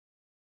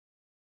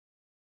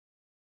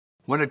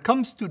When it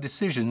comes to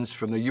decisions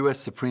from the U.S.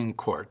 Supreme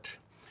Court,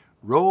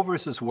 Roe v.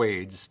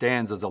 Wade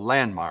stands as a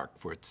landmark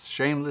for its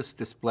shameless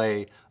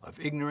display of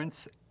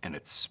ignorance and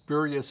its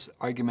spurious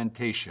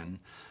argumentation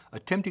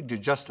attempting to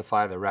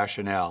justify the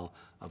rationale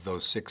of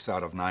those 6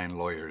 out of 9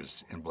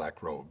 lawyers in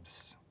black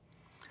robes.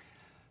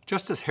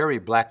 Justice Harry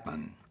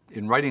Blackmun,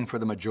 in writing for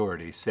the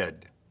majority,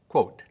 said,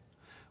 quote,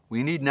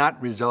 "We need not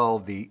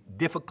resolve the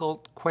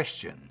difficult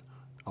question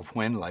of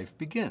when life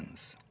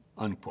begins,"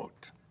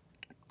 unquote.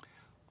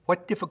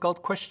 What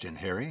difficult question,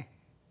 Harry?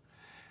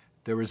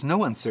 There is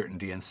no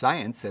uncertainty in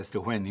science as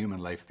to when human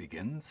life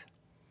begins.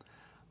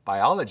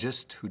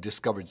 Biologists who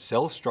discovered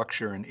cell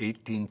structure in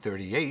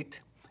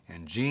 1838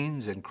 and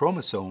genes and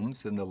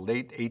chromosomes in the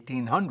late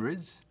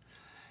 1800s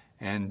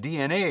and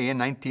DNA in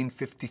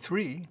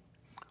 1953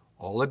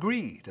 all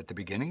agree that the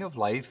beginning of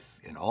life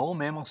in all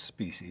mammal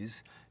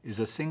species is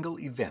a single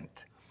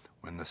event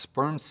when the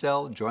sperm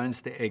cell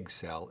joins the egg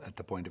cell at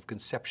the point of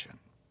conception.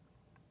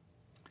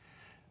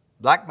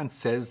 Blackmun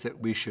says that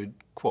we should,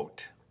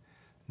 quote,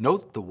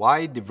 "note the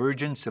wide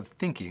divergence of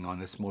thinking on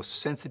this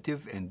most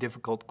sensitive and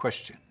difficult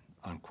question,"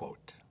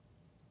 unquote.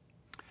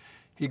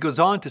 He goes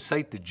on to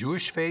cite the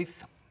Jewish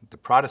faith, the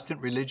Protestant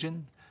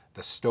religion,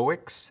 the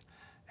Stoics,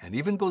 and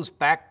even goes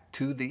back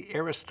to the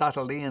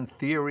Aristotelian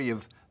theory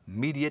of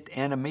mediate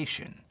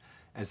animation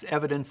as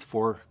evidence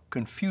for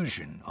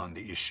confusion on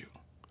the issue.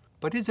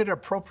 But is it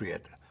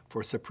appropriate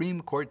for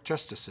Supreme Court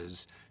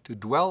justices to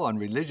dwell on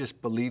religious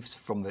beliefs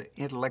from the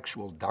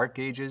intellectual dark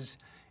ages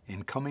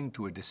in coming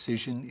to a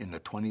decision in the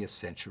 20th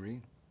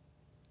century?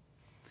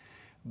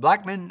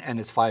 Blackmun and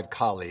his 5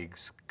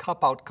 colleagues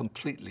cop out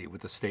completely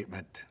with the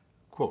statement,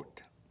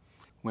 quote,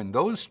 "When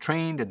those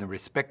trained in the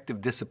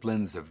respective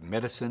disciplines of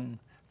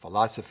medicine,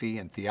 philosophy,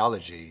 and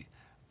theology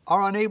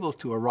are unable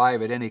to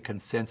arrive at any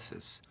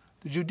consensus,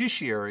 the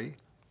judiciary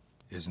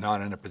is not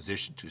in a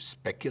position to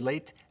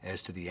speculate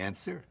as to the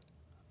answer,"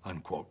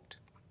 unquote.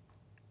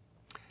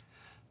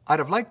 I'd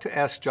have liked to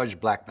ask Judge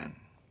Blackmun,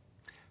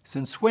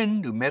 since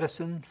when do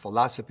medicine,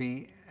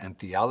 philosophy, and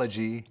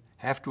theology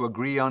have to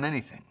agree on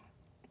anything?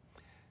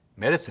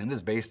 Medicine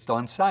is based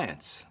on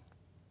science.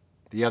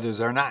 The others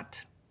are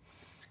not.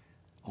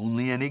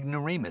 Only an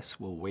ignoramus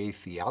will weigh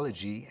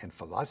theology and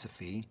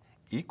philosophy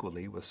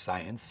equally with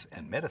science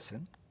and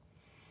medicine.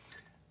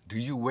 Do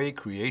you weigh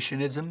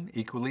creationism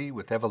equally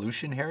with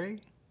evolution,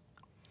 Harry?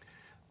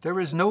 There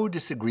is no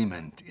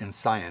disagreement in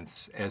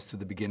science as to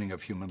the beginning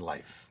of human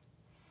life.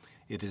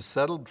 It is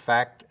settled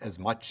fact as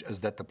much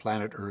as that the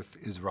planet Earth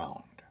is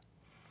round.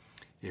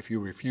 If you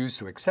refuse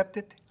to accept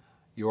it,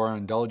 you are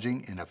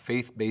indulging in a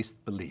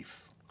faith-based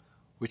belief,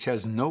 which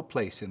has no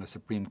place in a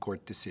Supreme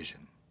Court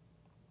decision.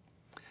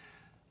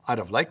 I'd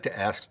have liked to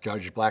ask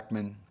Judge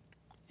Blackmun,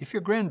 if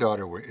your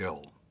granddaughter were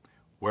ill,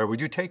 where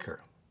would you take her?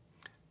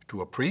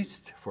 To a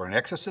priest for an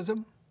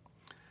exorcism?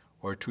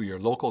 Or to your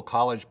local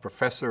college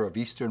professor of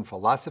Eastern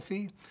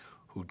philosophy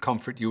who'd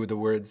comfort you with the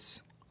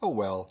words, "Oh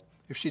well,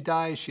 if she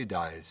dies, she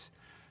dies.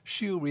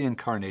 She'll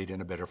reincarnate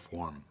in a better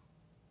form"?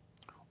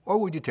 Or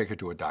would you take her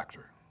to a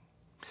doctor?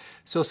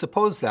 So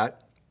suppose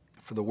that,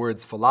 for the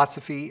words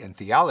philosophy and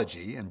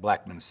theology in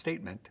Blackmun's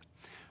statement,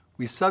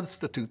 we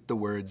substitute the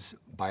words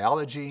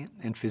biology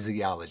and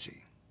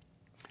physiology.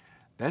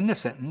 Then the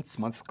sentence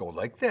must go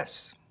like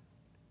this: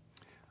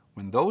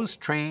 when those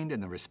trained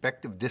in the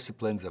respective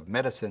disciplines of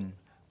medicine,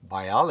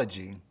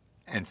 biology,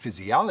 and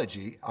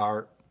physiology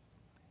are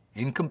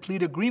in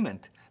complete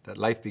agreement that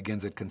life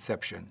begins at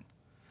conception,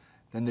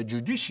 then the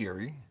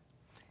judiciary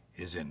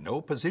is in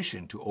no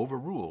position to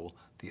overrule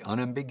the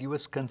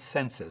unambiguous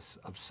consensus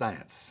of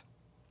science.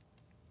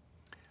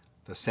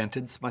 The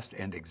sentence must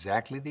end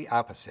exactly the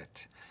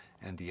opposite,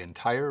 and the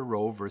entire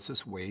Roe v.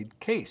 Wade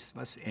case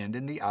must end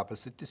in the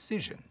opposite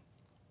decision.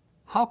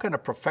 How can a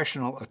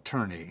professional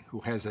attorney who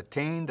has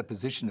attained the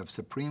position of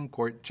Supreme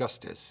Court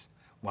justice,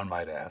 one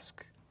might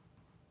ask,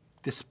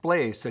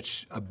 display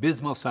such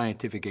abysmal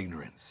scientific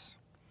ignorance?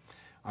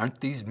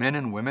 Aren't these men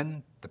and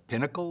women the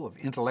pinnacle of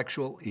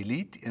intellectual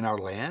elite in our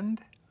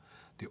land?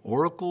 The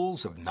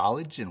oracles of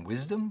knowledge and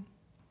wisdom?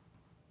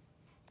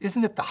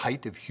 Isn't it the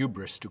height of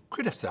hubris to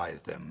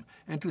criticize them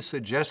and to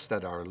suggest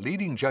that our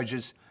leading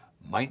judges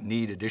might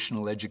need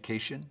additional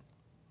education?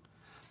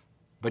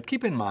 But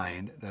keep in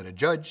mind that a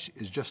judge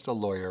is just a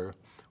lawyer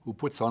who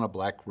puts on a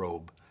black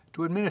robe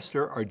to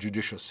administer our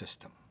judicial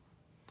system.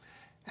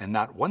 And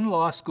not one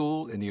law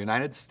school in the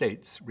United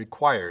States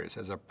requires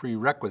as a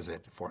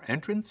prerequisite for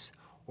entrance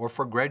or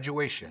for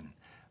graduation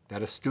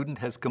that a student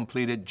has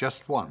completed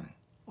just one,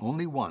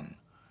 only one,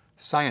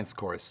 science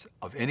course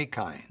of any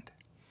kind.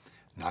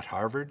 Not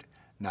Harvard,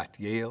 not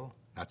Yale,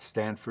 not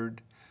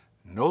Stanford.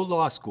 No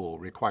law school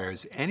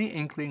requires any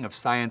inkling of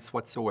science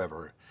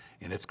whatsoever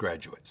in its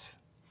graduates.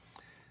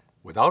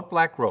 Without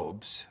black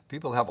robes,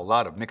 people have a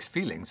lot of mixed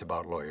feelings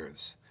about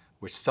lawyers,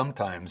 which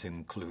sometimes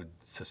include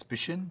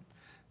suspicion,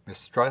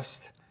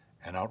 mistrust,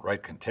 and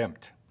outright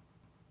contempt.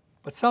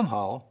 But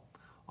somehow,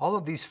 all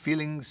of these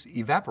feelings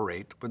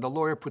evaporate when the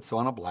lawyer puts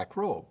on a black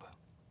robe.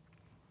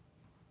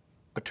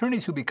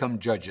 Attorneys who become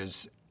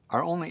judges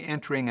are only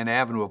entering an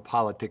avenue of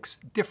politics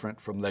different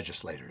from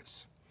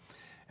legislators.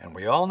 And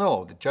we all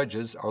know that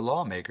judges are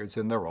lawmakers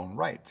in their own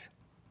right.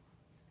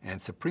 And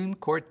Supreme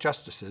Court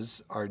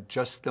justices are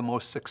just the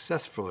most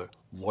successful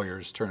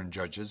lawyers turned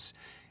judges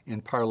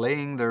in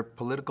parlaying their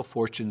political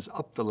fortunes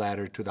up the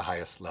ladder to the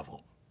highest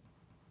level.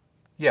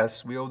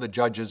 Yes, we owe the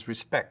judges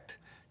respect,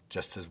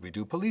 just as we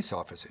do police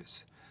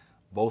officers.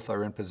 Both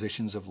are in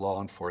positions of law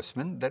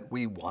enforcement that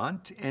we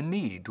want and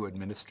need to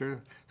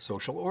administer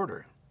social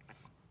order.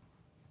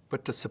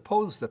 But to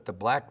suppose that the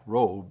black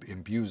robe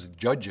imbues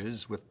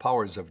judges with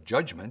powers of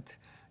judgment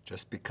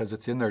just because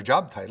it's in their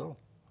job title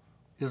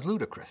is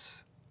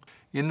ludicrous.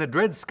 In the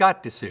Dred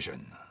Scott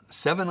decision,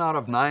 7 out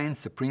of 9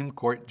 Supreme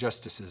Court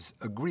justices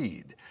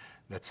agreed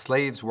that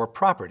slaves were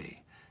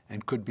property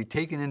and could be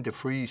taken into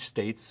free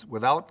states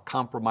without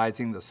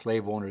compromising the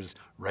slave owner's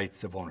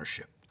rights of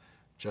ownership,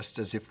 just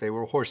as if they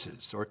were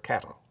horses or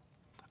cattle.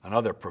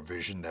 Another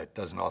provision that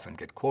doesn't often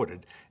get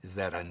quoted is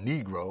that a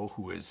Negro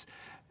who is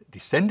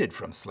descended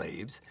from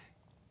slaves,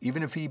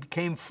 even if he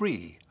became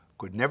free,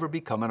 could never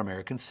become an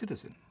American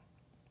citizen.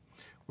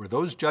 Were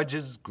those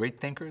judges great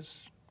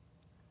thinkers?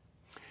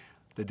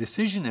 The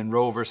decision in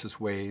Roe v.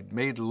 Wade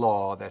made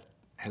law that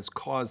has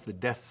caused the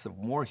deaths of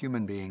more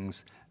human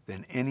beings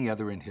than any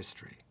other in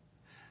history.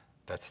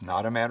 That's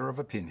not a matter of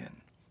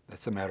opinion.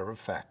 That's a matter of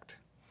fact.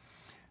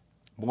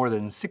 More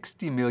than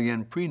 60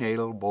 million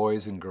prenatal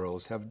boys and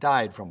girls have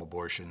died from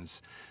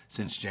abortions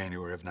since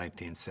January of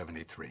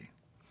 1973.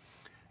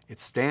 It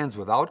stands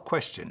without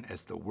question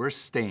as the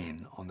worst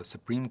stain on the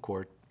Supreme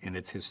Court in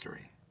its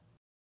history.